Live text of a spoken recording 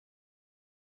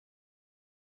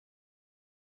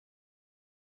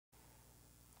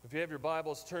If you have your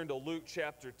Bibles, turn to Luke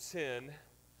chapter 10.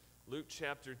 Luke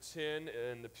chapter 10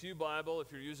 in the Pew Bible.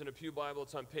 If you're using a Pew Bible,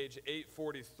 it's on page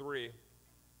 843.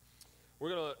 We're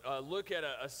going to look at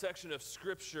a section of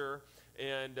Scripture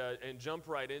and jump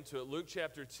right into it. Luke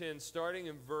chapter 10, starting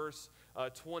in verse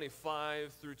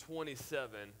 25 through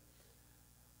 27.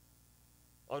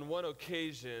 On one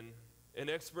occasion, an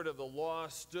expert of the law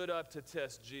stood up to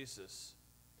test Jesus.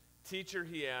 "Teacher,"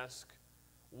 he asked,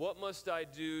 "what must I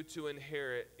do to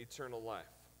inherit eternal life?"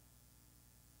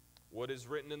 "What is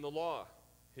written in the law?"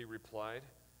 he replied.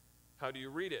 "How do you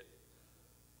read it?"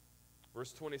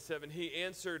 Verse 27, he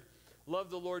answered, "Love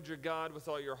the Lord your God with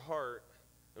all your heart,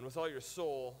 and with all your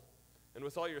soul, and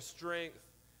with all your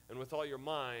strength, and with all your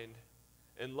mind,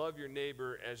 and love your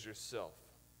neighbor as yourself."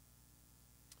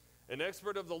 An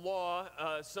expert of the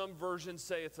law, some versions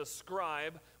say it's a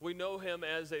scribe. We know him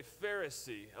as a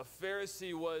Pharisee. A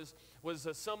Pharisee was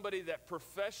somebody that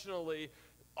professionally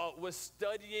was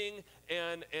studying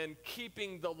and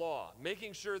keeping the law,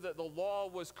 making sure that the law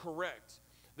was correct.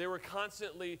 They were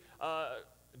constantly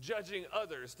judging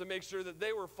others to make sure that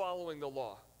they were following the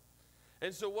law.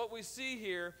 And so what we see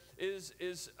here is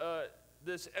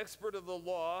this expert of the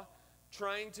law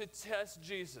trying to test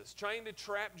Jesus, trying to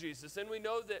trap Jesus. And we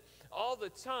know that all the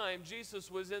time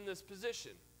Jesus was in this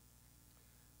position.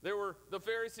 The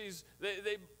Pharisees,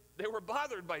 they were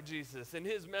bothered by Jesus and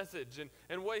his message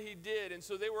and what he did. And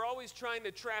so they were always trying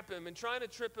to trap him and trying to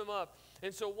trip him up.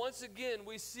 And so once again,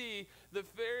 we see the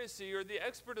Pharisee or the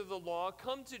expert of the law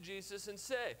come to Jesus and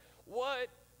say, "What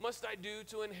must I do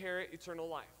to inherit eternal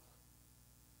life?"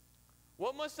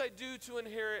 What must I do to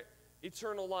inherit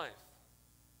eternal life?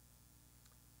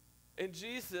 And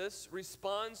Jesus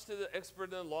responds to the expert in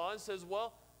the law and says,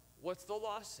 "Well, what's the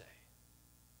law say?"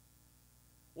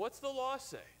 What's the law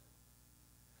say?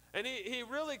 And he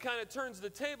really kind of turns the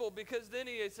table, because then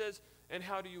he says, "And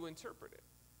how do you interpret it?"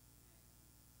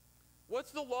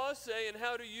 What's the law say and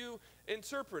how do you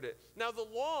interpret it? Now, the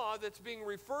law that's being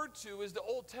referred to is the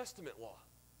Old Testament law.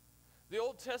 The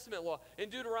Old Testament law. In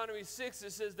Deuteronomy 6,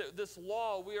 it says that this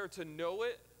law, we are to know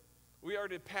it. We are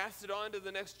to pass it on to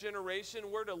the next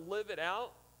generation. We're to live it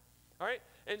out. All right?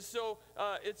 And so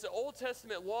it's the Old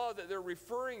Testament law that they're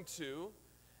referring to.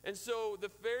 And so the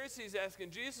Pharisees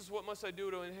asking Jesus, "What must I do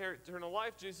to inherit eternal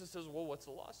life?" Jesus says, "Well, what's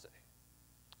the law say?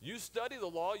 You study the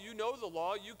law. You know the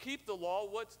law. You keep the law.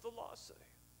 What's the law say?"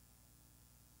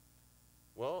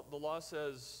 Well, the law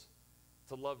says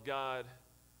to love God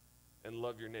and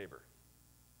love your neighbor.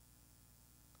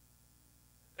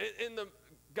 In the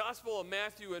Gospel of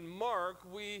Matthew and Mark,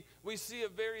 we see a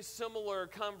very similar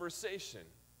conversation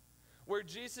where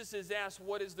Jesus is asked,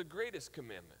 what is the greatest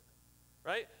commandment?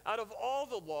 Right? Out of all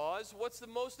the laws, what's the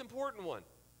most important one?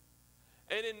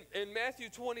 And in Matthew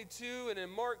 22 and in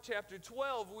Mark chapter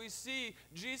 12, we see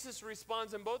Jesus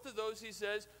responds in both of those. He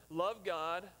says, love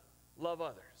God, love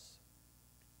others.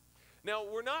 Now,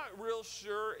 we're not real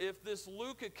sure if this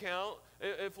Luke's account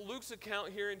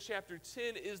here in chapter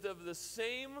 10 is of the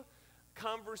same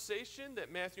conversation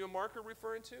that Matthew and Mark are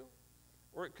referring to,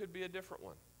 or it could be a different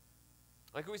one.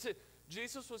 Like we said,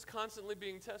 Jesus was constantly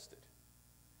being tested.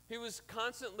 He was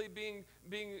constantly being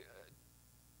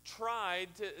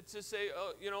tried to say,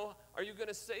 "Oh, are you going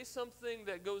to say something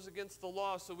that goes against the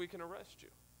law so we can arrest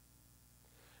you?"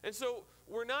 And so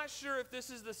we're not sure if this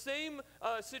is the same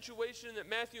situation that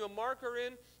Matthew and Mark are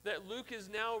in, that Luke is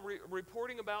now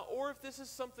reporting about, or if this is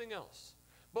something else.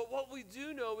 But what we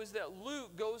do know is that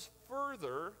Luke goes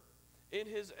further in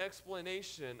his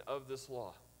explanation of this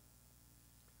law.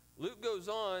 Luke goes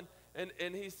on and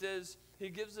he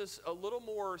gives us a little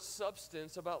more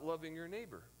substance about loving your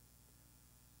neighbor.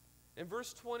 In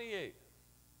verse 28,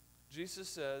 Jesus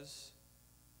says,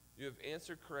 "You have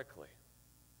answered correctly.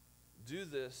 Do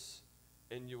this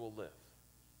and you will live."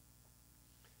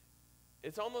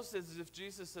 It's almost as if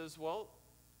Jesus says, "Well,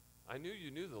 I knew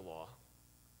you knew the law.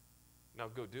 Now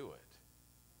go do it.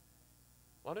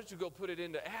 Why don't you go put it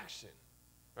into action?"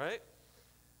 Right?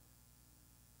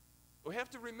 We have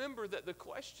to remember that the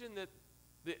question that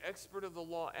the expert of the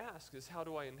law asks is, how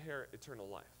do I inherit eternal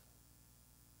life?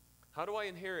 How do I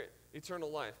inherit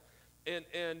eternal life? And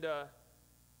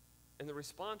the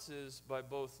response is by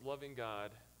both loving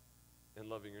God and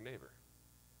loving your neighbor.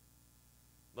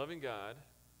 Loving God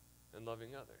and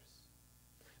loving others.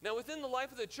 Now, within the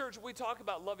life of the church, we talk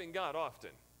about loving God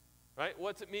often. Right?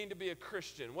 What's it mean to be a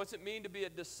Christian? What's it mean to be a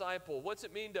disciple? What's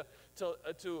it mean to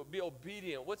be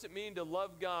obedient? What's it mean to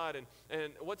love God?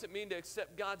 And what's it mean to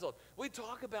accept God's love? We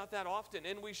talk about that often,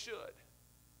 and we should.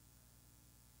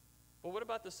 But what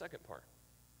about the second part?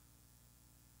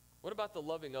 What about the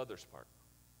loving others part?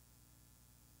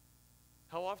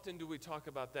 How often do we talk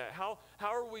about that? How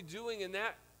are we doing in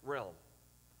that realm?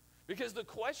 Because the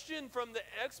question from the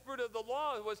expert of the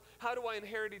law was, how do I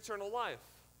inherit eternal life?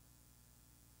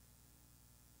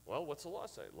 Well, what's the law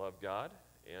say? Love God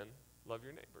and love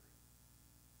your neighbor.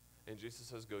 And Jesus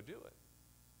says, go do it.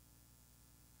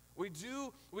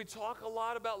 We talk a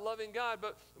lot about loving God,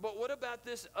 but what about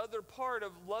this other part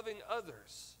of loving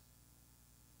others?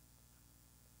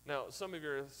 Now, some of you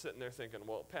are sitting there thinking,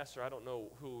 well, Pastor, I don't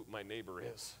know who my neighbor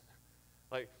is.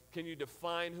 Like, can you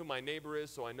define who my neighbor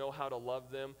is so I know how to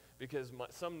love them? Because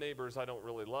some neighbors I don't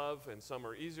really love, and some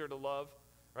are easier to love,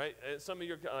 right? And some of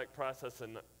you are like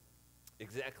processing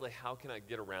exactly how can I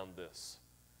get around this?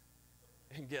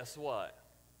 And guess what?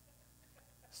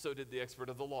 So did the expert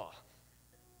of the law.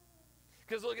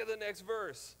 Because look at the next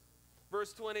verse.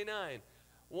 Verse 29.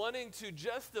 Wanting to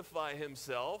justify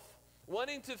himself,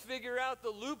 wanting to figure out the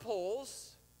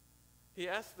loopholes, he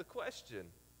asked the question,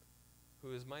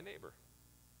 who is my neighbor?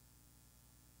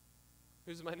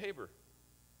 Who's my neighbor?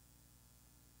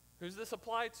 Who's this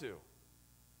apply to?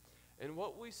 And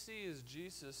what we see is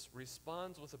Jesus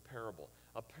responds with a parable.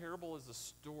 A parable is a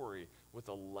story with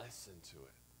a lesson to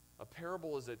it. A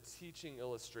parable is a teaching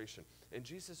illustration. And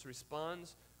Jesus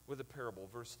responds with a parable,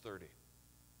 verse 30.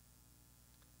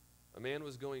 A man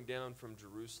was going down from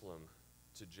Jerusalem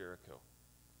to Jericho.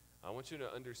 I want you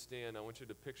to understand, I want you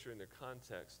to picture in the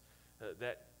context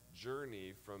that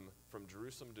journey from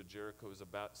Jerusalem to Jericho is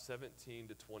about 17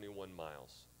 to 21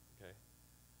 miles. Okay?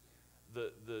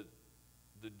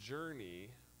 The journey,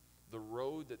 the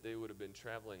road that they would have been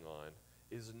traveling on,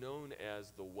 is known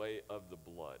as the way of the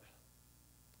blood.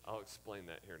 I'll explain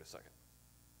that here in a second.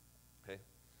 Okay?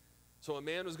 So a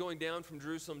man was going down from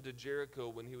Jerusalem to Jericho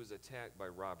when he was attacked by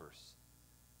robbers.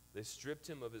 They stripped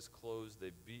him of his clothes,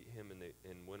 they beat him,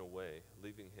 and went away,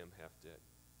 leaving him half dead.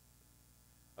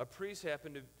 A priest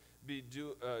happened to be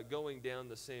going down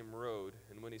the same road,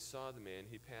 and when he saw the man,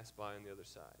 he passed by on the other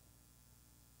side.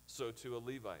 So too a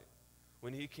Levite.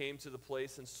 When he came to the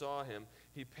place and saw him,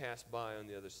 he passed by on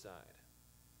the other side.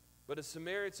 But a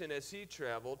Samaritan, as he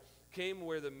traveled, came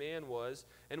where the man was,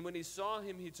 and when he saw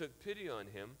him, he took pity on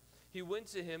him. He went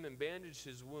to him and bandaged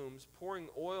his wounds, pouring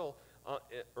on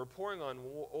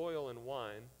oil and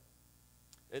wine.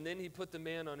 And then he put the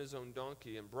man on his own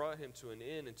donkey and brought him to an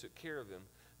inn and took care of him.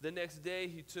 The next day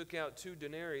he took out 2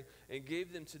 denarii and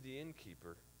gave them to the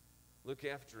innkeeper. Look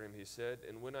after him, he said,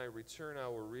 and when I return I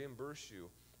will reimburse you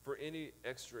for any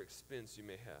extra expense you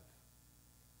may have.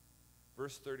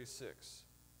 Verse 36.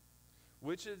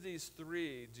 Which of these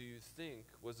 3 do you think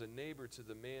was a neighbor to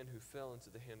the man who fell into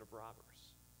the hand of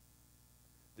robbers?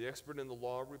 The expert in the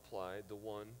law replied, the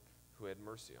one who had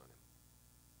mercy on him.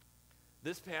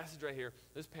 This passage right here,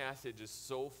 this passage is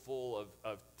so full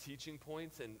of teaching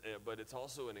points, but it's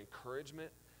also an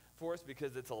encouragement for us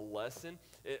because it's a lesson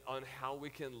on how we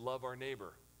can love our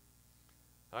neighbor.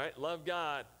 All right, love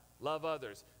God, love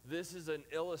others. This is an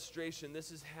illustration.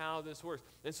 This is how this works.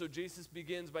 And so Jesus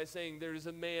begins by saying there's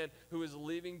a man who is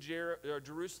leaving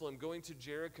Jerusalem, going to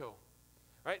Jericho.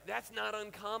 Right? That's not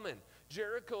uncommon.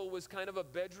 Jericho was kind of a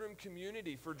bedroom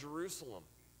community for Jerusalem.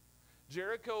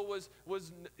 Jericho was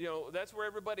that's where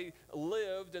everybody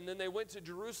lived, and then they went to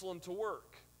Jerusalem to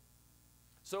work.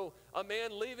 So a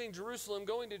man leaving Jerusalem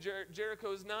going to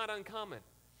Jericho is not uncommon.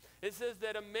 It says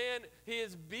that a man, he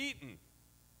is beaten,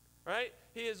 right?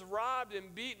 He is robbed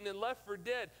and beaten and left for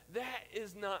dead. That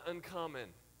is not uncommon.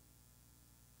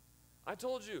 I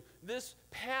told you, this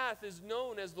path is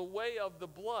known as the way of the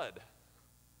blood.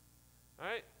 All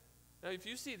right? Now, if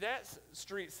you see that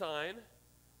street sign,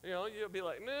 you'll be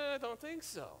like, no, I don't think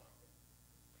so.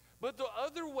 But the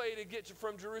other way to get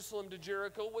from Jerusalem to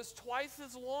Jericho was twice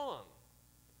as long.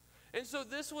 And so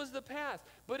this was the path.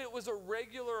 But it was a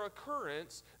regular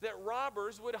occurrence that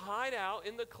robbers would hide out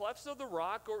in the clefts of the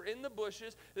rock or in the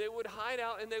bushes. They would hide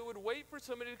out and they would wait for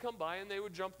somebody to come by and they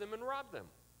would jump them and rob them.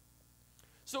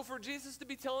 So for Jesus to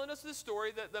be telling us this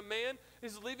story that the man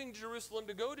is leaving Jerusalem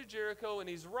to go to Jericho and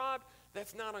he's robbed,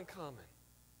 that's not uncommon.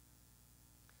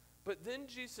 But then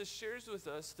Jesus shares with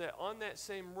us that on that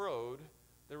same road,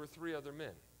 there were 3 other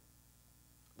men.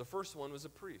 The first one was a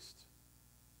priest.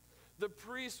 The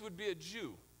priest would be a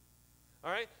Jew.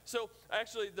 All right? So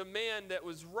actually the man that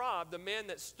was robbed, the man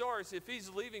that starts, if he's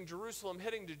leaving Jerusalem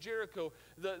heading to Jericho,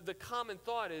 the common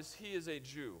thought is he is a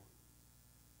Jew.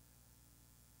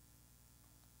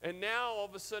 And now all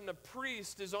of a sudden a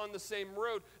priest is on the same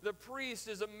road. The priest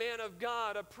is a man of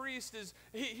God. A priest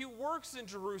he works in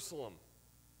Jerusalem.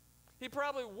 He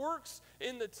probably works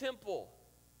in the temple.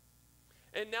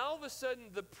 And now all of a sudden,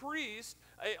 the priest,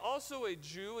 also a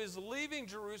Jew, is leaving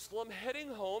Jerusalem, heading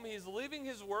home. He's leaving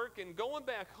his work and going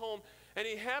back home, and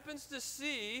he happens to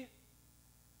see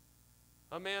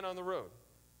a man on the road.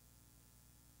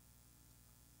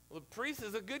 Well, the priest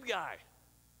is a good guy.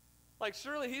 Like,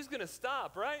 surely he's going to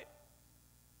stop, right?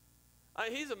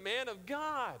 He's a man of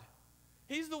God.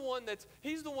 He's the one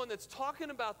that's talking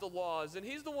about the laws, and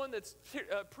he's the one that's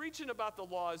preaching about the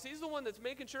laws. He's the one that's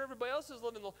making sure everybody else is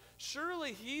living the law.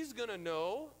 Surely he's going to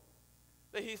know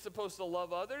that he's supposed to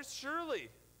love others. Surely,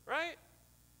 right?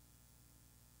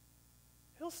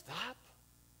 He'll stop.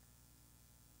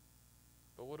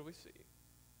 But what do we see?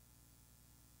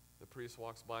 The priest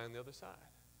walks by on the other side.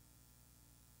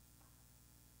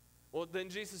 Well, then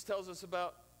Jesus tells us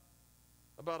about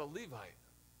a Levite.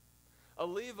 A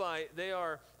Levite, they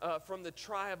are from the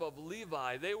tribe of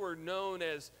Levi. They were known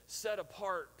as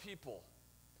set-apart people.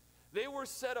 They were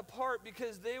set apart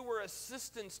because they were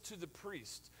assistants to the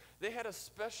priest. They had a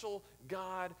special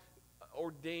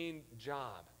God-ordained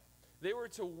job. They were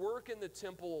to work in the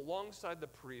temple alongside the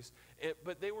priest,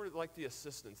 but they were like the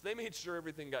assistants. They made sure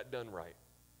everything got done right.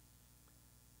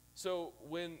 So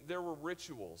when there were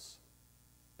rituals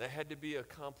that had to be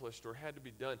accomplished or had to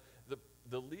be done,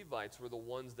 the Levites were the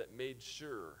ones that made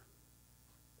sure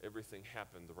everything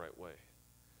happened the right way.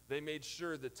 They made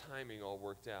sure the timing all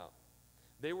worked out.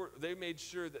 They made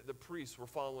sure that the priests were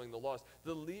following the laws.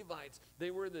 The Levites,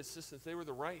 they were the assistants. They were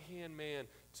the right-hand man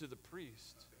to the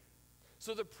priest.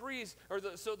 So the priest,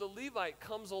 so the Levite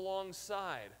comes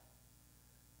alongside,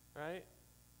 right?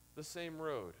 The same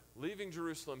road, leaving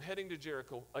Jerusalem, heading to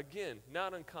Jericho. Again,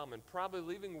 not uncommon, probably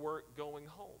leaving work, going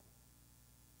home.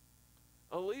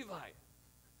 A Levite.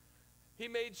 He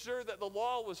made sure that the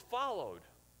law was followed.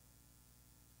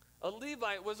 A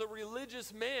Levite was a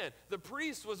religious man. The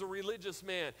priest was a religious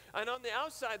man. And on the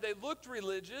outside, they looked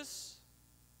religious.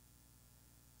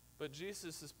 But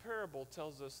Jesus' parable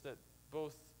tells us that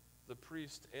both the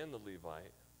priest and the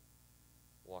Levite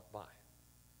walk by.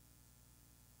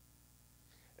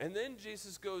 And then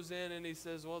Jesus goes in and he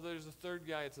says, well, there's a third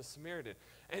guy, it's a Samaritan.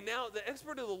 And now the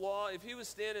expert of the law, if he was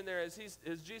standing there as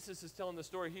Jesus is telling the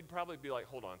story, he'd probably be like,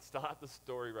 hold on, stop the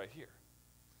story right here.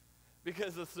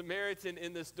 Because the Samaritan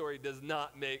in this story does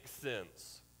not make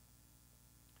sense.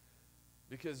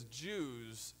 Because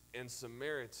Jews and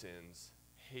Samaritans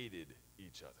hated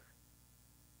each other.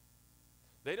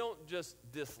 They don't just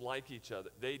dislike each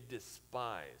other, they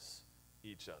despise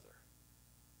each other.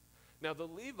 Now the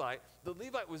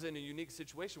Levite was in a unique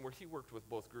situation where he worked with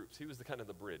both groups. He was the kind of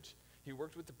the bridge. He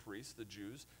worked with the priests, the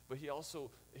Jews, but he also,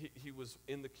 he was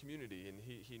in the community and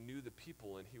he knew the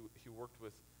people and he worked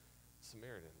with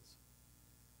Samaritans.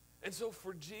 And so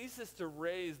for Jesus to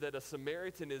raise that a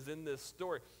Samaritan is in this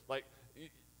story, like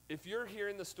if you're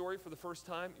hearing the story for the first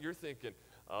time, you're thinking,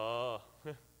 I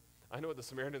know what the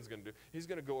Samaritan's going to do. He's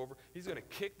going to go over, he's going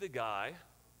to kick the guy,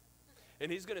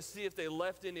 and he's going to see if they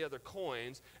left any other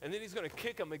coins, and then he's going to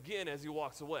kick him again as he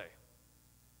walks away.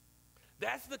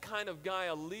 That's the kind of guy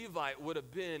a Levite would have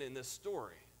been in this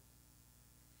story.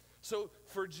 So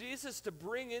for Jesus to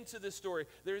bring into this story,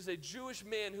 there's a Jewish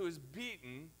man who is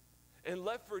beaten and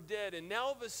left for dead, and now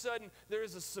all of a sudden there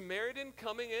is a Samaritan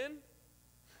coming in.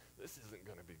 This isn't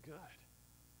going to be good.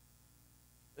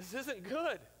 This isn't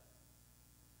good.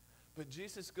 But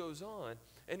Jesus goes on,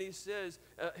 and he says,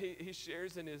 he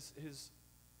shares in his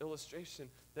illustration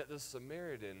that the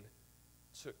Samaritan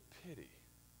took pity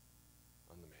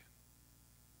on the man.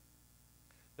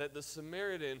 That the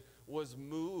Samaritan was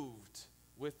moved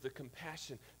with the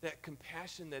compassion, that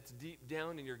compassion that's deep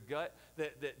down in your gut,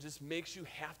 that just makes you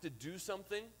have to do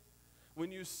something.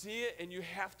 When you see it and you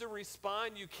have to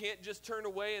respond, you can't just turn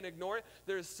away and ignore it.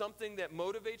 There's something that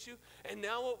motivates you. And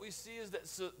now what we see is that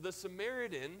the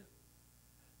Samaritan,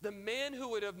 the man who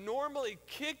would have normally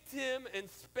kicked him and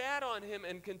spat on him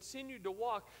and continued to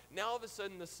walk, now all of a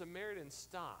sudden the Samaritan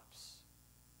stops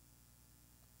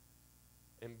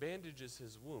and bandages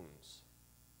his wounds.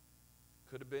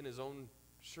 Could have been his own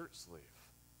shirt sleeve.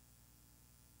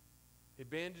 He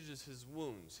bandages his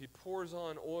wounds. He pours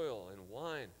on oil and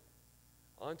wine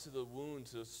onto the wound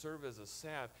to serve as a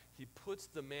salve. He puts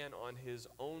the man on his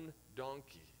own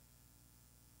donkey.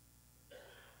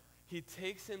 He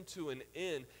takes him to an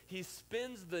inn. He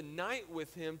spends the night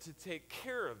with him to take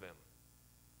care of him.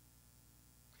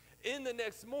 In the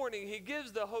next morning, he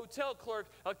gives the hotel clerk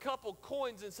a couple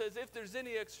coins and says, if there's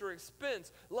any extra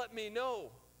expense, let me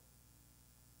know.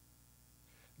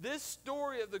 This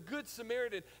story of the Good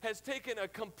Samaritan has taken a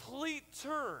complete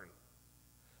turn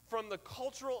from the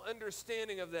cultural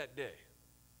understanding of that day.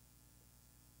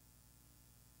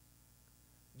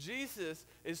 Jesus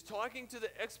is talking to the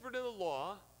expert in the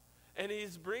law, and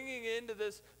he's bringing into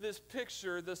this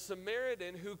picture the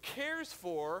Samaritan who cares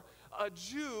for a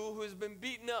Jew who has been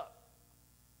beaten up.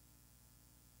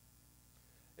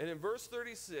 And in verse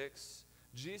 36,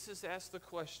 Jesus asked the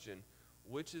question,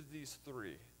 which of these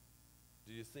three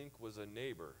do you think was a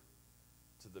neighbor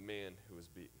to the man who was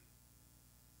beaten?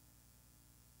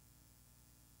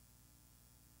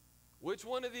 Which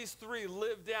one of these three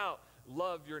lived out,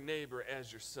 love your neighbor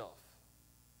as yourself?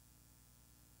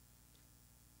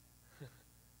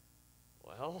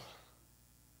 Well,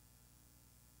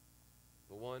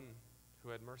 the one who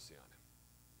had mercy on him.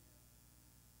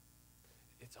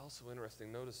 It's also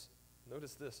interesting. Notice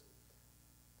this.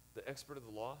 The expert of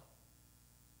the law,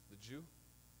 the Jew,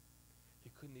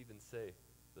 he couldn't even say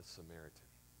the Samaritan.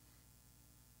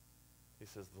 He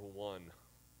says the one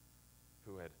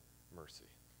who had mercy.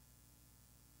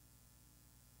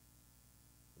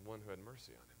 The one who had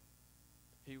mercy on him.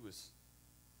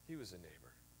 He was a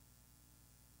neighbor.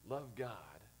 Love God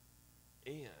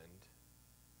and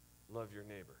love your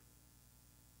neighbor.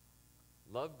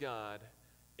 Love God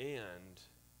and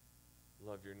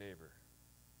love your neighbor.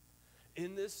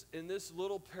 In this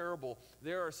little parable,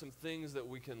 there are some things that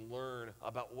we can learn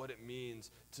about what it means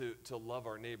to love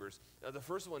our neighbors. The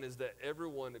first one is that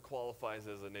everyone qualifies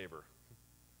as a neighbor.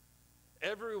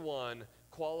 Everyone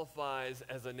qualifies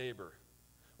as a neighbor.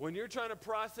 When you're trying to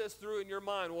process through in your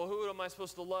mind, well, who am I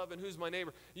supposed to love and who's my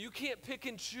neighbor? You can't pick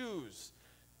and choose.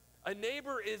 A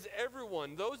neighbor is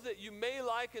everyone. Those that you may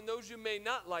like and those you may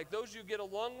not like. Those you get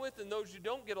along with and those you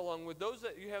don't get along with. Those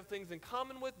that you have things in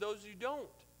common with, those you don't.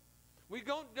 We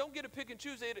don't get to pick and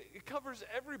choose. It covers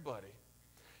everybody.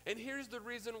 And here's the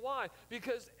reason why.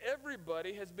 Because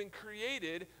everybody has been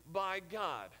created by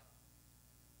God.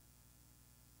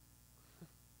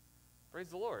 Praise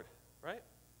the Lord, right?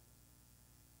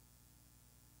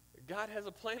 God has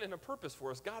a plan and a purpose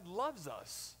for us. God loves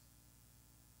us.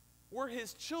 We're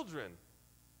his children.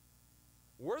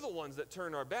 We're the ones that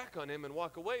turn our back on him and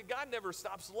walk away. God never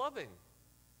stops loving.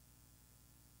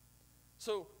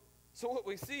 So what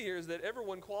we see here is that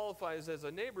everyone qualifies as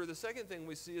a neighbor. The second thing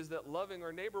we see is that loving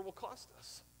our neighbor will cost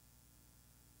us.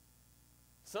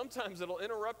 Sometimes it'll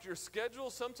interrupt your schedule.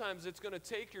 Sometimes it's going to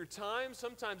take your time.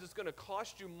 Sometimes it's going to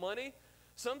cost you money.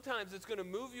 Sometimes it's going to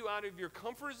move you out of your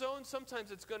comfort zone.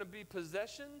 Sometimes it's going to be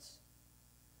possessions.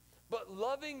 But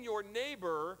loving your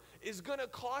neighbor is going to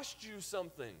cost you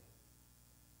something.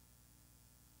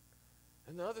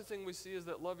 And the other thing we see is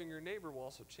that loving your neighbor will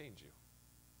also change you.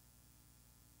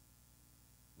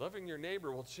 Loving your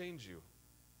neighbor will change you.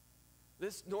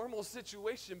 This normal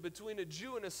situation between a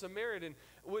Jew and a Samaritan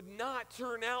would not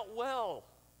turn out well.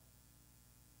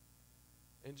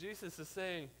 And Jesus is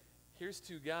saying, here's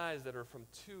two guys that are from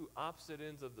two opposite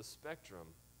ends of the spectrum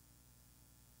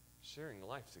sharing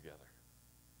life together.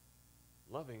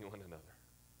 Loving one another,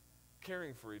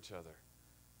 caring for each other,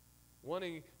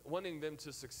 wanting them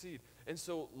to succeed. And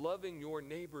so loving your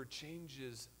neighbor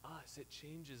changes us. It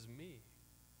changes me.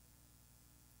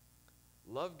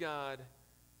 Love God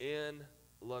and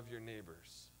love your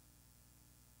neighbors.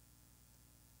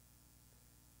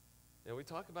 Now, we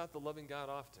talk about the loving God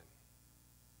often,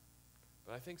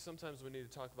 but I think sometimes we need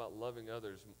to talk about loving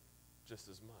others just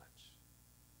as much.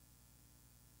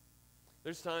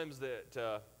 There's times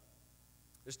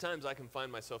I can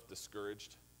find myself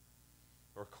discouraged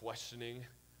or questioning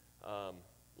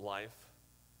life,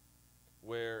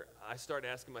 where I start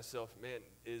asking myself, man,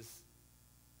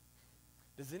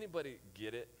 does anybody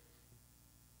get it?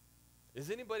 Is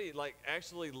anybody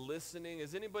actually listening?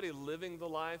 Is anybody living the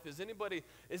life? Is anybody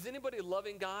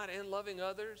loving God and loving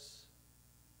others?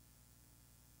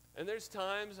 And there's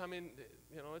times,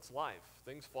 it's life.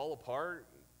 Things fall apart.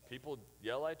 People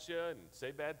yell at you and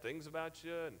say bad things about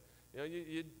you, and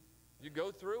you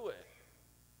go through it.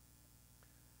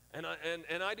 And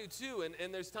I do too.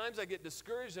 And there's times I get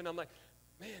discouraged and I'm like,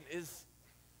 man, is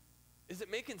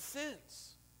it making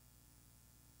sense?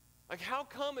 Like, how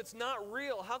come it's not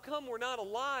real? How come we're not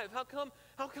alive? How come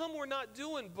we're not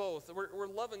doing both? We're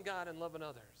loving God and loving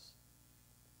others.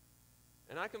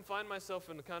 And I can find myself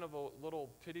in kind of a little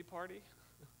pity party.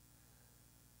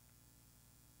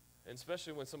 And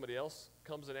especially when somebody else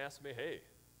comes and asks me, hey,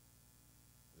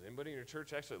 is anybody in your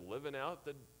church actually living out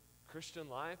the Christian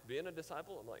life, being a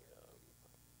disciple? I'm like,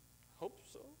 hope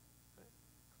so.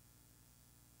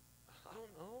 I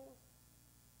don't know.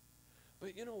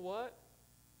 But you know what?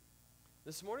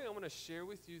 This morning I want to share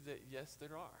with you that yes,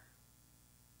 there are.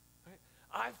 Right?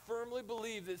 I firmly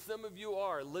believe that some of you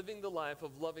are living the life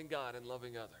of loving God and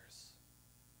loving others.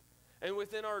 And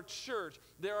within our church,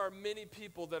 there are many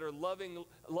people that are loving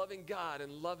God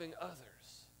and loving others.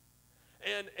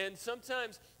 And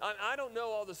sometimes I don't know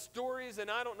all the stories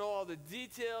and I don't know all the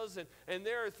details, and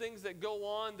there are things that go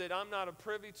on that I'm not a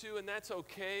privy to, and that's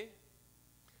okay.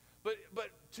 But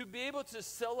to be able to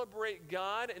celebrate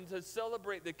God and to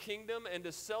celebrate the kingdom and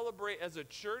to celebrate as a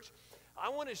church, I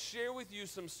want to share with you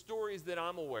some stories that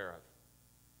I'm aware of.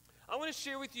 I want to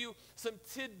share with you some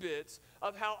tidbits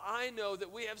of how I know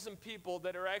that we have some people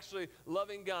that are actually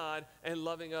loving God and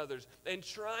loving others and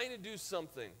trying to do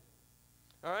something.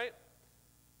 All right?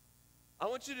 I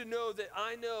want you to know that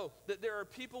I know that there are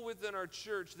people within our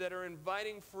church that are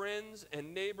inviting friends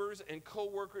and neighbors and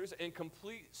coworkers and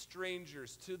complete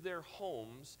strangers to their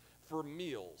homes for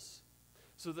meals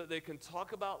so that they can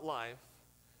talk about life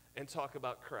and talk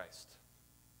about Christ.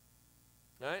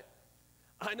 All right?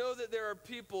 I know that there are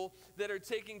people that are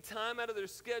taking time out of their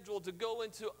schedule to go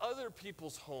into other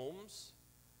people's homes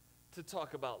to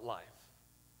talk about life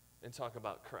and talk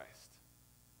about Christ.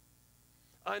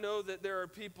 I know that there are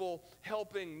people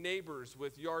helping neighbors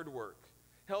with yard work,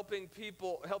 helping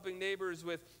neighbors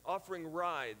with offering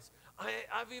rides.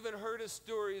 I've even heard of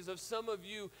stories of some of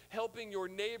you helping your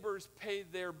neighbors pay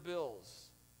their bills.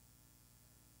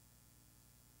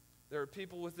 There are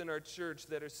people within our church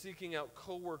that are seeking out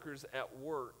coworkers at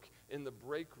work in the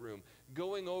break room,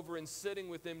 going over and sitting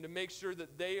with them to make sure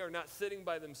that they are not sitting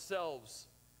by themselves.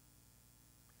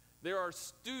 There are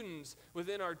students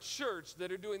within our church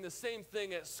that are doing the same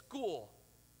thing at school.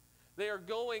 They are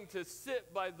going to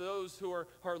sit by those who are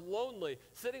lonely,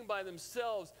 sitting by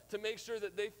themselves to make sure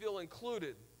that they feel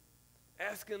included,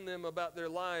 asking them about their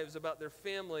lives, about their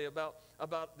family,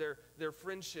 about their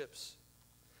friendships.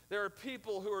 There are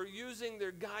people who are using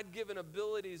their God-given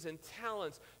abilities and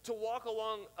talents to walk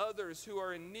along others who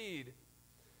are in need.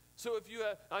 So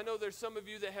I know there's some of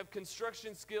you that have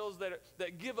construction skills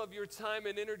that give of your time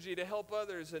and energy to help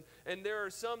others. And there are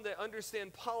some that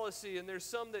understand policy, and there's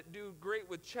some that do great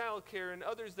with childcare, and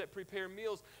others that prepare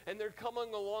meals. And they're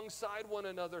coming alongside one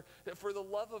another for the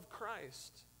love of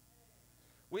Christ.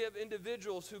 We have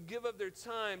individuals who give of their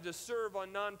time to serve on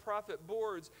nonprofit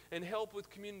boards and help with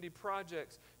community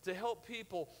projects, to help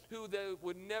people who they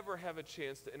would never have a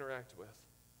chance to interact with.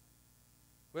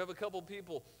 We have a couple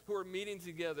people who are meeting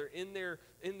together in their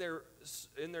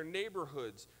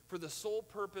neighborhoods for the sole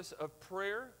purpose of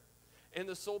prayer and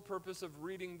the sole purpose of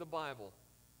reading the Bible.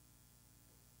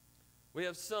 We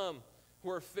have some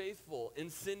who are faithful in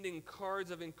sending cards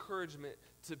of encouragement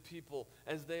to people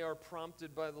as they are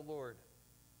prompted by the Lord.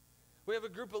 We have a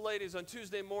group of ladies on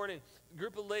Tuesday morning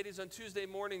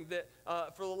that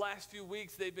for the last few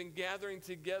weeks they've been gathering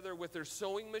together with their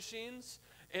sewing machines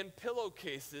and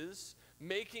pillowcases,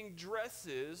 making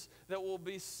dresses that will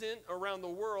be sent around the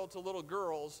world to little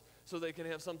girls so they can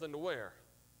have something to wear.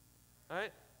 All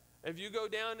right? If you go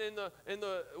down in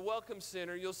the Welcome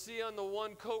Center, you'll see on the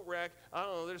one coat rack, I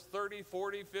don't know, there's 30,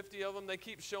 40, 50 of them. They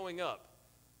keep showing up.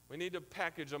 We need to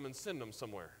package them and send them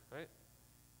somewhere, right?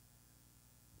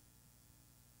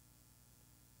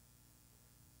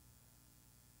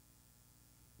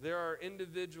 There are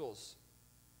individuals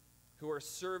who are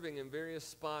serving in various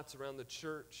spots around the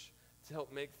church to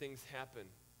help make things happen.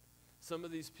 Some of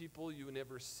these people you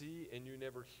never see and you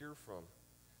never hear from.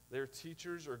 They're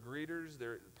teachers or greeters.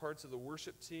 They're parts of the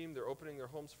worship team. They're opening their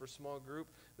homes for small group.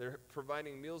 They're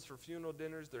providing meals for funeral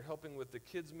dinners. They're helping with the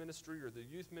kids ministry or the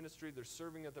youth ministry. They're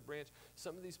serving at the branch.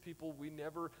 Some of these people we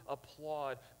never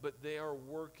applaud, but they are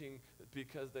working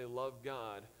because they love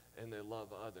God and they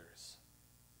love others.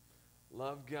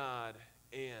 Love God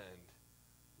and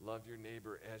love your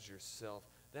neighbor as yourself.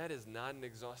 That is not an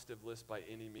exhaustive list by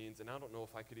any means, and I don't know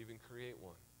if I could even create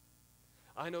one.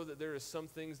 I know that there are some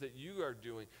things that you are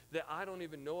doing that I don't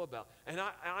even know about. And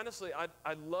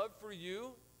I'd love for you,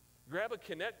 grab a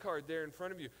Connect card there in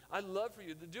front of you. I'd love for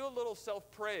you to do a little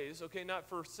self-praise, okay, not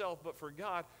for self, but for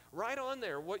God. Write on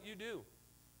there what you do,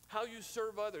 how you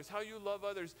serve others, how you love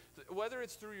others, whether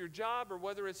it's through your job or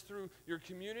whether it's through your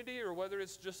community or whether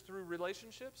it's just through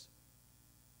relationships.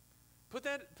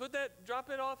 Drop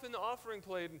it off in the offering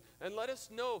plate and let us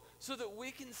know so that we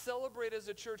can celebrate as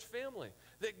a church family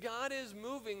that God is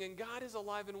moving and God is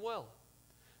alive and well.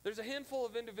 There's a handful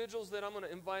of individuals that I'm going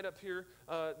to invite up here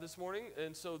this morning,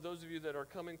 and so those of you that are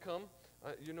coming, come.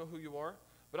 You know who you are.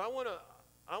 But I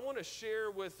want to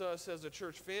share with us as a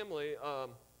church family,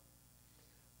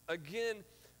 again,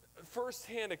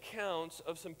 firsthand accounts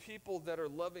of some people that are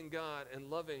loving God and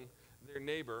loving their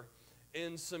neighbor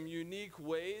in some unique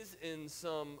ways, in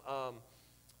some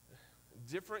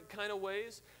different kind of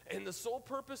ways. And the sole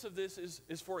purpose of this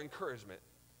is for encouragement.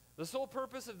 The sole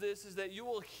purpose of this is that you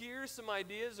will hear some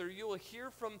ideas or you will hear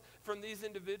from these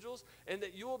individuals and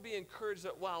that you will be encouraged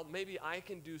that, wow, maybe I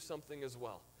can do something as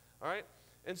well. All right?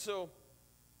 And so,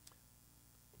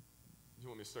 you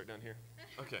want me to start down here?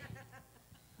 Okay.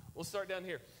 We'll start down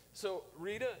here. So,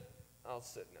 Rita, I'll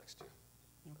sit next to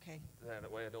you. Okay.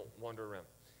 That way I don't wander around.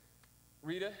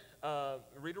 Rita,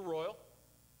 Rita Royal,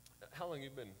 how long have you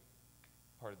been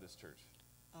part of this church?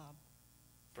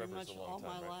 Pretty Forever's much a long all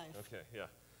time, my right? life. Okay,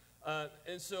 yeah.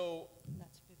 And so...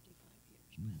 That's 55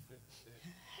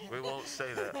 years. We won't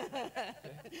say that.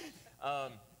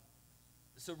 Okay.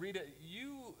 So Rita,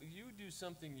 you do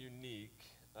something unique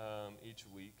each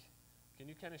week. Can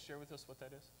you kind of share with us what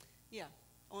that is? Yeah.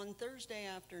 On Thursday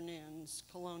afternoons,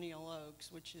 Colonial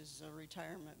Oaks, which is a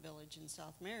retirement village in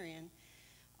South Marion,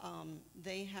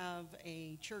 they have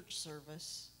a church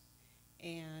service,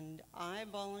 and I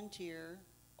volunteer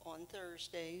on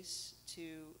Thursdays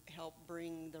to help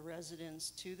bring the residents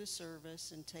to the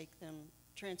service and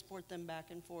transport them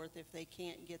back and forth if they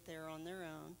can't get there on their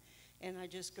own. And I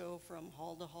just go from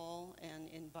hall to hall and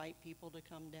invite people to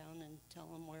come down and tell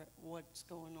them what's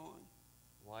going on.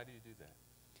 Why do you do that?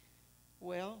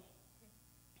 Well,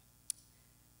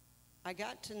 I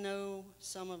got to know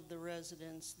some of the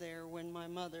residents there when my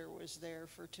mother was there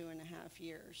for 2.5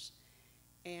 years.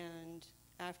 And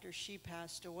after she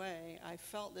passed away, I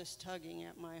felt this tugging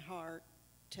at my heart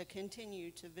to continue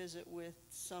to visit with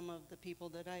some of the people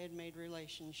that I had made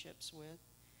relationships with.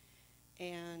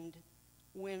 And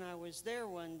when I was there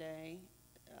one day,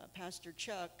 Pastor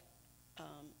Chuck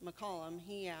McCollum,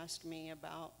 he asked me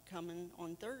about coming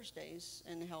on Thursdays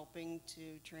and helping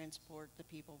to transport the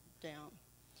people down.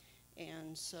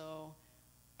 And so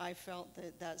I felt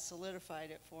that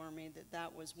solidified it for me,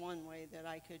 that was one way that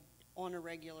I could, on a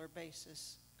regular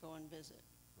basis, go and visit.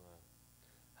 Wow.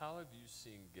 How have you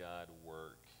seen God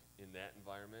work in that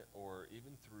environment, or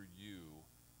even through you,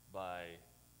 by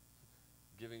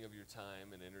giving of your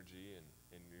time and energy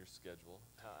and your schedule?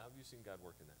 How have you seen God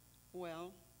work in that?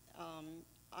 Well,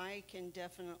 I can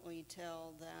definitely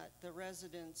tell that the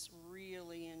residents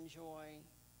really enjoy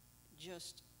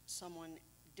just someone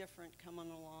different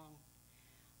coming along.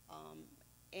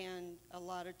 And a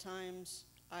lot of times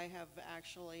I have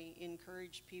actually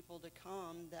encouraged people to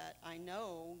come that I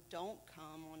know don't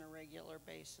come on a regular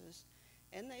basis,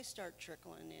 and they start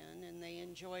trickling in and they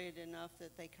enjoy it enough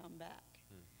that they come back.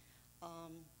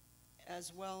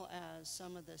 As well as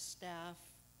some of the staff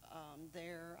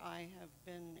there, I have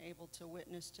been able to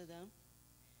witness to them.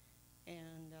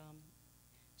 And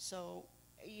so,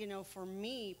 you know, for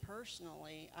me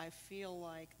personally, I feel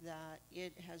like that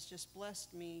it has just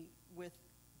blessed me with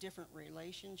different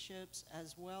relationships,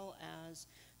 as well as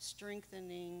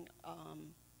strengthening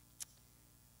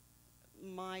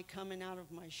my coming out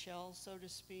of my shell, so to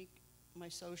speak, my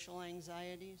social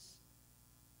anxieties.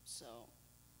 So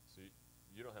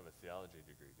you don't have a theology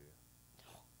degree, do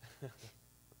you?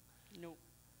 Nope.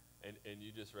 And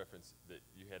you just referenced that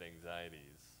you had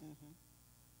anxieties,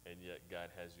 and yet God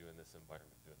has you in this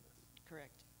environment doing this.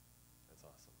 Correct. That's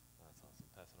awesome. That's awesome.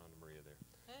 Pass it on to Maria there.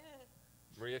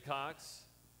 Maria Cox.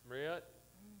 Maria,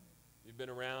 you've been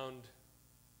around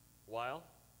a while?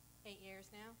 8 years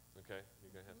now. Okay.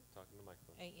 You're going to have to talk in the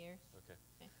microphone. 8 years. Okay.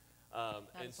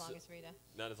 Not as long as Rita.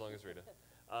 Not as long as Rita.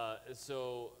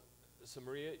 So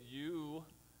Maria, you,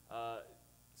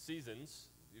 seasons,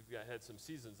 you've had some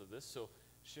seasons of this, so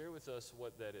share with us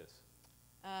what that is.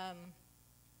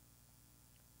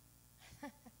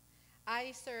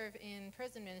 I serve in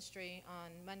prison ministry.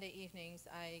 On Monday evenings,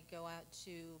 I go out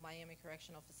to Miami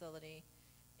Correctional Facility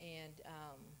and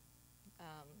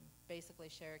basically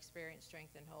share experience,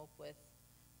 strength, and hope with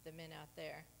the men out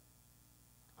there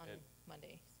on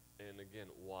Mondays. And again,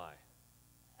 why?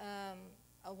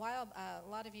 A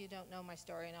lot of you don't know my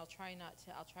story, and I'll try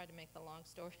to make the long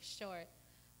story short.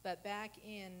 But back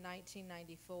in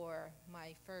 1994,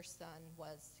 my first son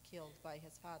was killed by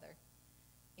his father.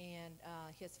 And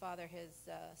his father has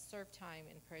served time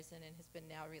in prison and has been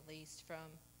now released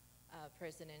from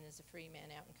prison and is a free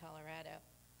man out in Colorado.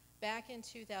 Back in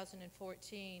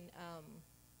 2014,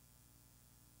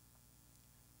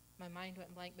 my mind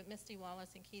went blank, but Misty Wallace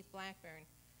and Keith Blackburn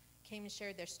came and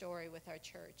shared their story with our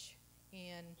church.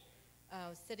 And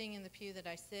sitting in the pew that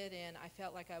I sit in, I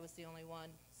felt like I was the only one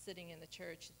sitting in the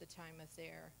church at the time of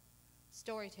their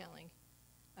storytelling.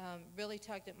 Really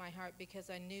tugged at my heart, because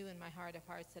I knew in my heart of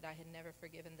hearts that I had never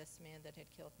forgiven this man that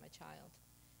had killed my child,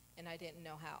 and I didn't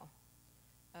know how.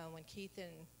 When Keith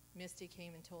and Misty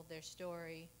came and told their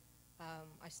story,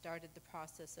 I started the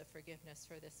process of forgiveness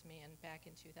for this man back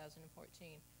in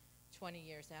 2014, 20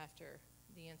 years after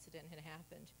the incident had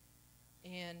happened,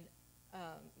 and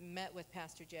met with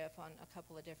Pastor Jeff on a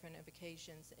couple of different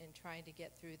occasions in trying to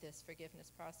get through this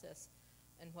forgiveness process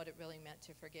and what it really meant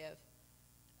to forgive.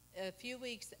 A few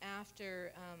weeks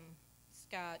after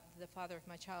Scott, the father of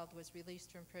my child, was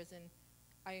released from prison,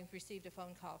 I received a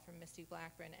phone call from Misty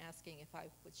Blackburn asking if I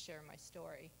would share my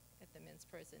story at the men's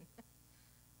prison.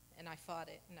 And I fought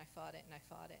it, and I fought it, and I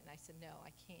fought it, and I said, no,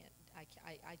 I can't.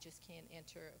 I just can't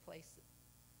enter a place.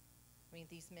 I mean,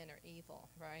 these men are evil,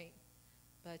 right?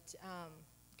 But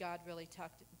God really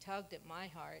tugged at my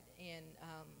heart, and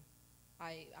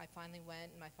I finally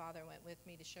went, and my father went with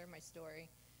me to share my story.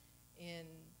 And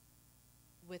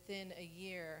within a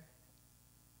year,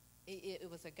 it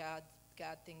was a God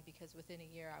thing, because within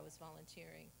a year I was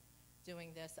volunteering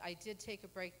doing this. I did take a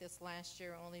break this last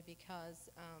year only because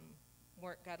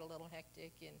work got a little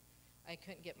hectic and I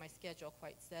couldn't get my schedule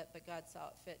quite set, but God saw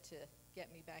it fit to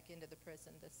get me back into the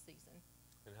prison this season.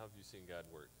 And how have you seen God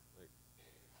work? Like,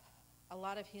 a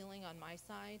lot of healing on my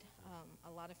side,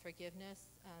 a lot of forgiveness,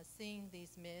 seeing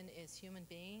these men as human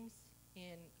beings,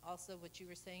 and also what you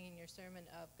were saying in your sermon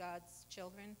of God's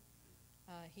children.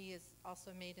 He is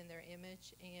also made in their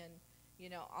image, and you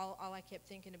know, all I kept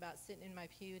thinking about sitting in my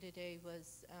pew today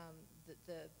was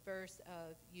the verse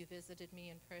of "You visited me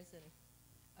in prison."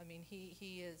 I mean,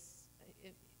 he is,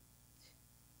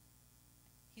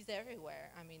 he's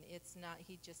everywhere. I mean, it's not,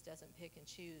 he just doesn't pick and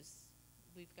choose.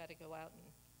 We've got to go out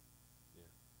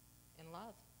and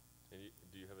love. And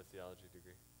do you have a theology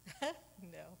degree?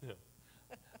 No. No.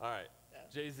 All right, No.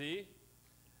 Jay-Z.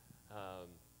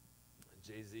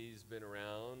 Jay-Z's been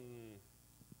around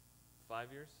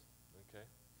 5 years. Okay.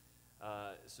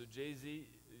 So Jay-Z,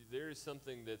 there is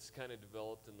something that's kind of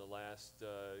developed in the last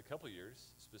couple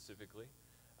years, specifically,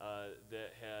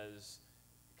 that has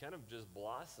kind of just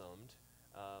blossomed,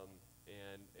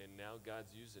 and now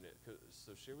God's using it.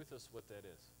 So share with us what that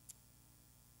is.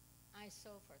 I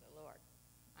sew for the Lord.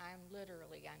 I'm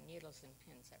literally on needles and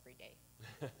pins every day.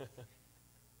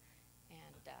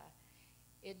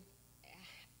 And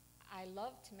I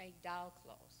love to make doll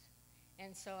clothes.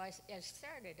 And so I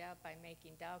started out by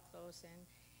making doll clothes and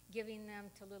giving them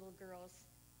to little girls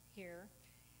here,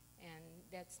 and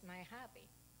that's my hobby.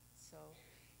 So,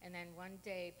 and then one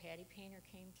day Patty Painter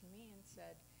came to me and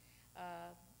said,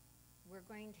 we're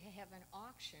going to have an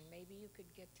auction. Maybe you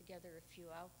could get together a few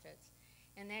outfits.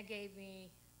 And that gave me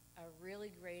a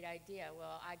really great idea.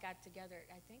 Well, I got together,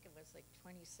 I think it was like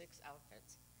 26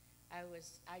 outfits.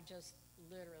 I just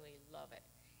literally love it.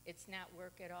 It's not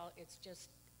work at all. It's just,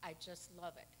 I just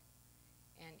love it.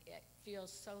 And it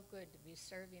feels so good to be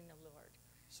serving the Lord.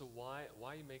 So why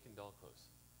are you making doll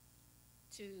clothes?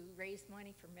 To raise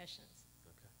money for missions.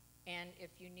 Okay. And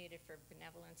if you need it for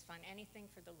benevolence fund, anything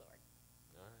for the Lord.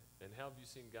 All right. And how have you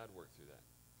seen God work through that?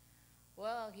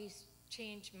 Well, he's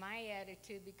changed my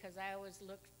attitude, because I always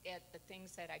looked at the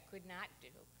things that I could not do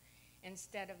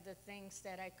instead of the things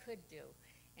that I could do.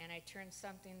 And I turned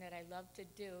something that I love to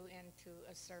do into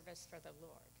a service for the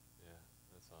Lord. Yeah,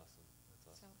 that's awesome.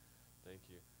 That's awesome. So, Thank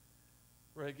you.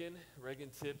 Reagan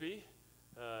Tippy,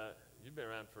 you've been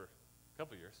around for a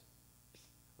couple years.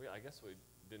 I guess we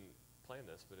didn't plan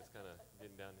this, but it's kind of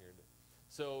getting down here.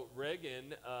 So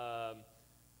Reagan,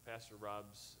 Pastor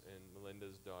Rob's and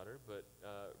Melinda's daughter, but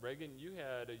Reagan, you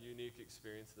had a unique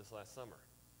experience this last summer.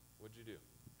 What'd you do?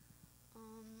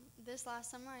 This last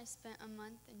summer, I spent a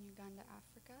month in Uganda,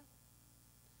 Africa.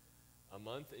 A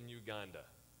month in Uganda,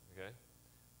 okay?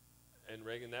 And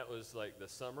Reagan, that was like the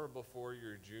summer before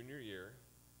your junior year.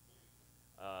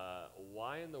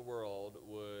 Why in the world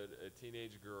would a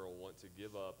teenage girl want to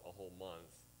give up a whole month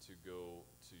to go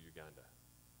to Uganda?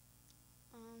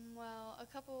 Well, a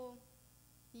couple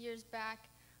years back,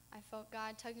 I felt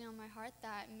God tugging on my heart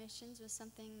that missions was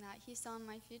something that he saw in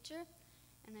my future.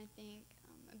 And I think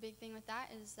a big thing with that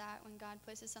is that when God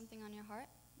places something on your heart,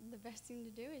 the best thing to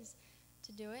do is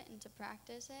to do it and to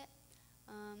practice it.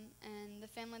 And the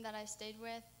family that I stayed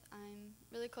with, I'm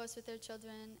really close with their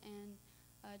children, and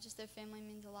just their family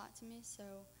means a lot to me. So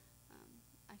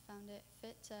I found it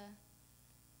fit to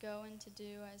go and to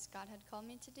do as God had called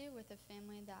me to do with a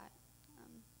family that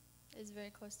is very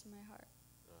close to my heart.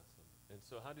 Awesome. And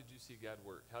so how did you see God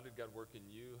work? How did God work in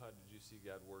you? How did you see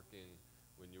God working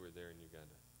when you were there in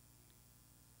Uganda?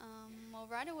 Well,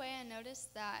 right away I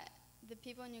noticed that the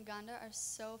people in Uganda are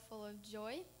so full of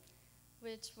joy,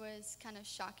 which was kind of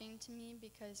shocking to me,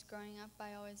 because growing up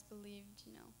I always believed,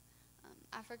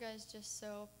 Africa is just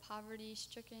so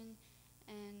poverty-stricken,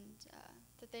 and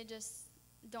that they just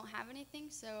don't have anything.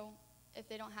 So if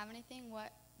they don't have anything,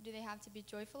 what do they have to be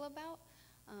joyful about?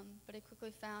 But I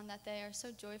quickly found that they are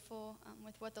so joyful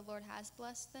with what the Lord has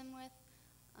blessed them with.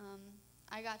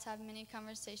 I got to have many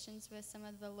conversations with some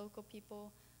of the local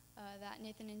people that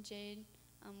Nathan and Jade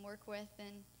work with,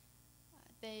 and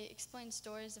they explained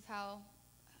stories of how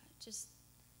just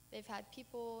they've had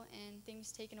people and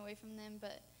things taken away from them,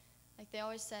 but like they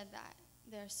always said that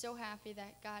they're so happy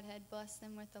that God had blessed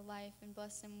them with the life and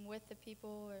blessed them with the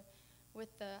people or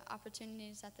with the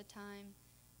opportunities at the time.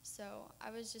 So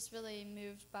I was just really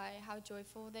moved by how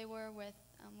joyful they were with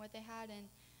what they had, and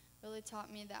really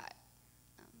taught me that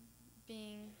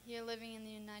being here, living in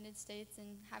the United States,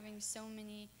 and having so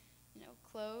many,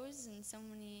 clothes and so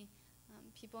many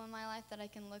people in my life that I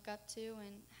can look up to,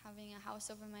 and having a house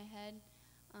over my head,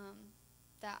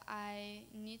 that I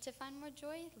need to find more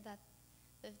joy, that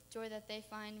the joy that they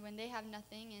find when they have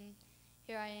nothing, and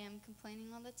here I am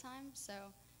complaining all the time. So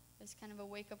it's kind of a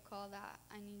wake-up call that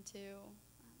I need to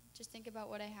just think about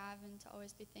what I have and to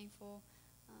always be thankful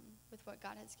with what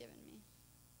God has given me.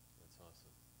 That's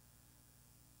awesome.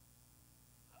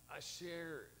 I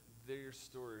share their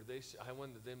story. I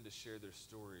wanted them to share their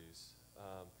stories.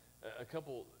 A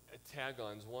couple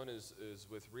tag-ons. One is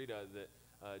with Rita,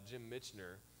 that Jim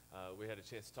Mitchner, we had a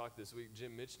chance to talk this week.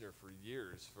 Jim Mitchner for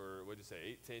years, for,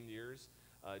 10 years.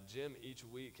 Jim each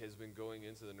week has been going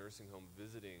into the nursing home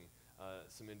visiting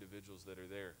some individuals that are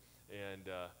there.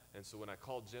 And so when I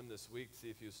called Jim this week to see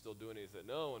if he was still doing it, he said,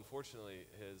 no, unfortunately,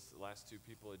 his last two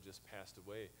people had just passed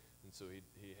away, and so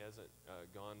he hasn't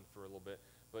gone for a little bit.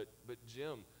 But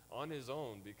Jim, on his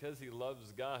own, because he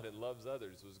loves God and loves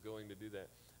others, was going to do that.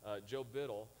 Joe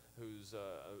Biddle, who's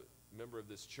a member of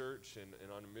this church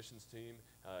and on a missions team,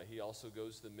 he also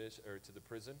goes to the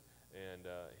prison, and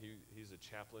he's a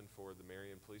chaplain for the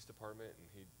Marion Police Department,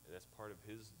 and that's part of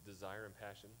his desire and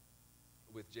passion.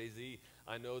 With Jay-Z,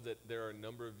 I know that there are a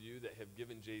number of you that have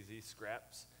given Jay-Z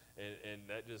scraps, and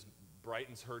that just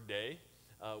brightens her day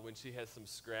when she has some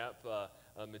scrap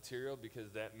material,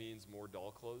 because that means more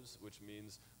doll clothes, which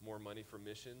means more money for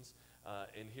missions.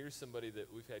 And here's somebody that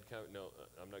we've had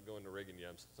I'm not going to Reagan yet.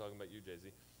 I'm still talking about you,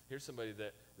 Jay-Z. Here's somebody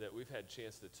that we've had a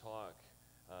chance to talk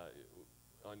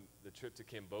on the trip to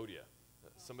Cambodia.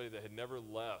 Somebody that had never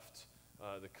left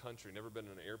the country, never been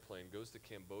on an airplane, goes to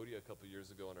Cambodia a couple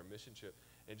years ago on our mission trip,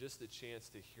 and just the chance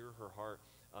to hear her heart,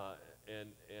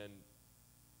 and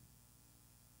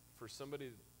for somebody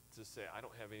to say, I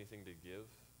don't have anything to give,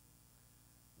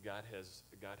 God has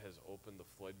opened the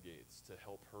floodgates to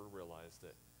help her realize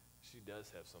that she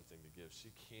does have something to give.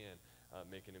 She can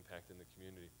make an impact in the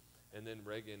community. And then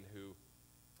Reagan, who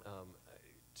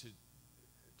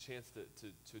chance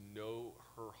to know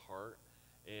her heart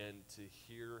and to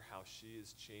hear how she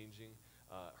is changing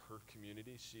her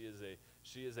community.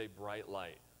 She is a bright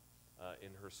light in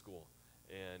her school,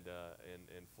 and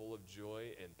full of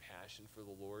joy and passion for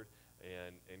the Lord.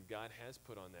 And God has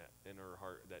put on that in her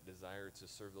heart, that desire to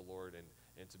serve the Lord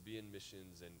and to be in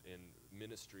missions and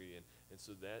ministry. And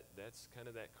so that's kind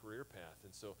of that career path.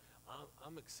 And so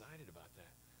I'm excited about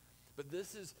that. But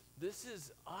this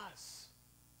is us.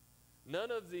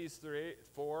 None of these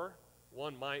four,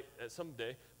 one might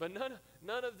someday, but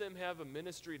none of them have a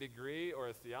ministry degree or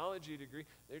a theology degree.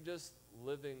 They're just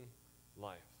living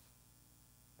life,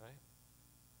 right?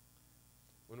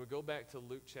 When we go back to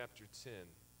Luke chapter 10,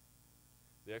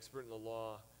 the expert in the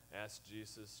law asked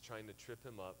Jesus, trying to trip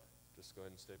him up, just go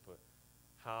ahead and stay put,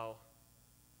 how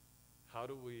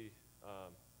do we,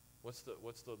 what's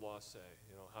the law say?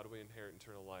 How do we inherit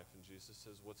eternal life? And Jesus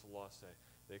says, what's the law say?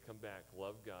 They come back,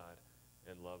 love God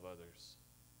and love others.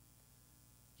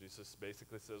 Jesus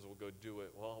basically says, well, go do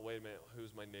it. Well, wait a minute,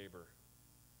 who's my neighbor?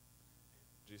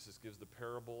 Jesus gives the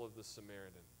parable of the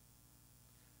Samaritan.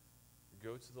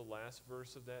 Go to the last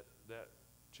verse of that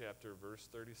chapter, verse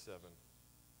 37.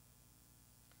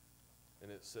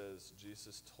 And it says,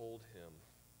 Jesus told him,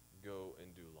 go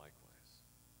and do likewise.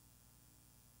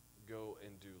 Go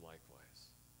and do likewise.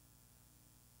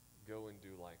 Go and do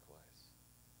likewise.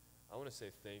 I want to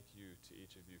say thank you to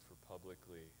each of you for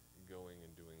publicly going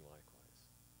and doing likewise.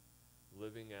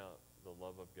 Living out the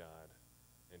love of God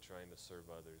and trying to serve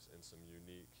others in some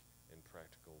unique and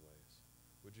practical ways.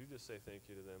 Would you just say thank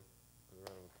you to them with a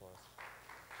round of applause?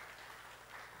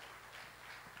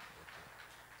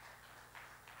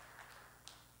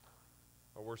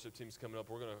 Our worship team's coming up.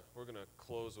 We're gonna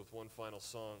close with one final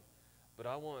song, but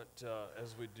I want,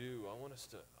 as we do, I want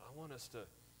us to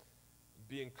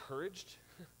be encouraged.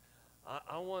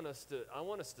 I want us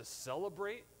to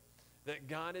celebrate that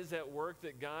God is at work,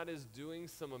 that God is doing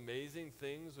some amazing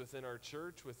things within our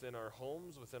church, within our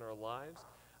homes, within our lives.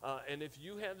 And if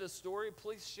you have this story,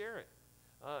 please share it.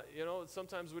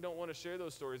 Sometimes we don't want to share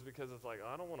those stories because it's like,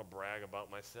 I don't want to brag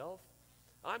about myself.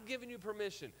 I'm giving you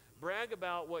permission. Brag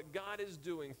about what God is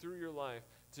doing through your life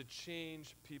to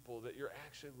change people, that you're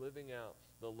actually living out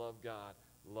the love God,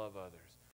 love others.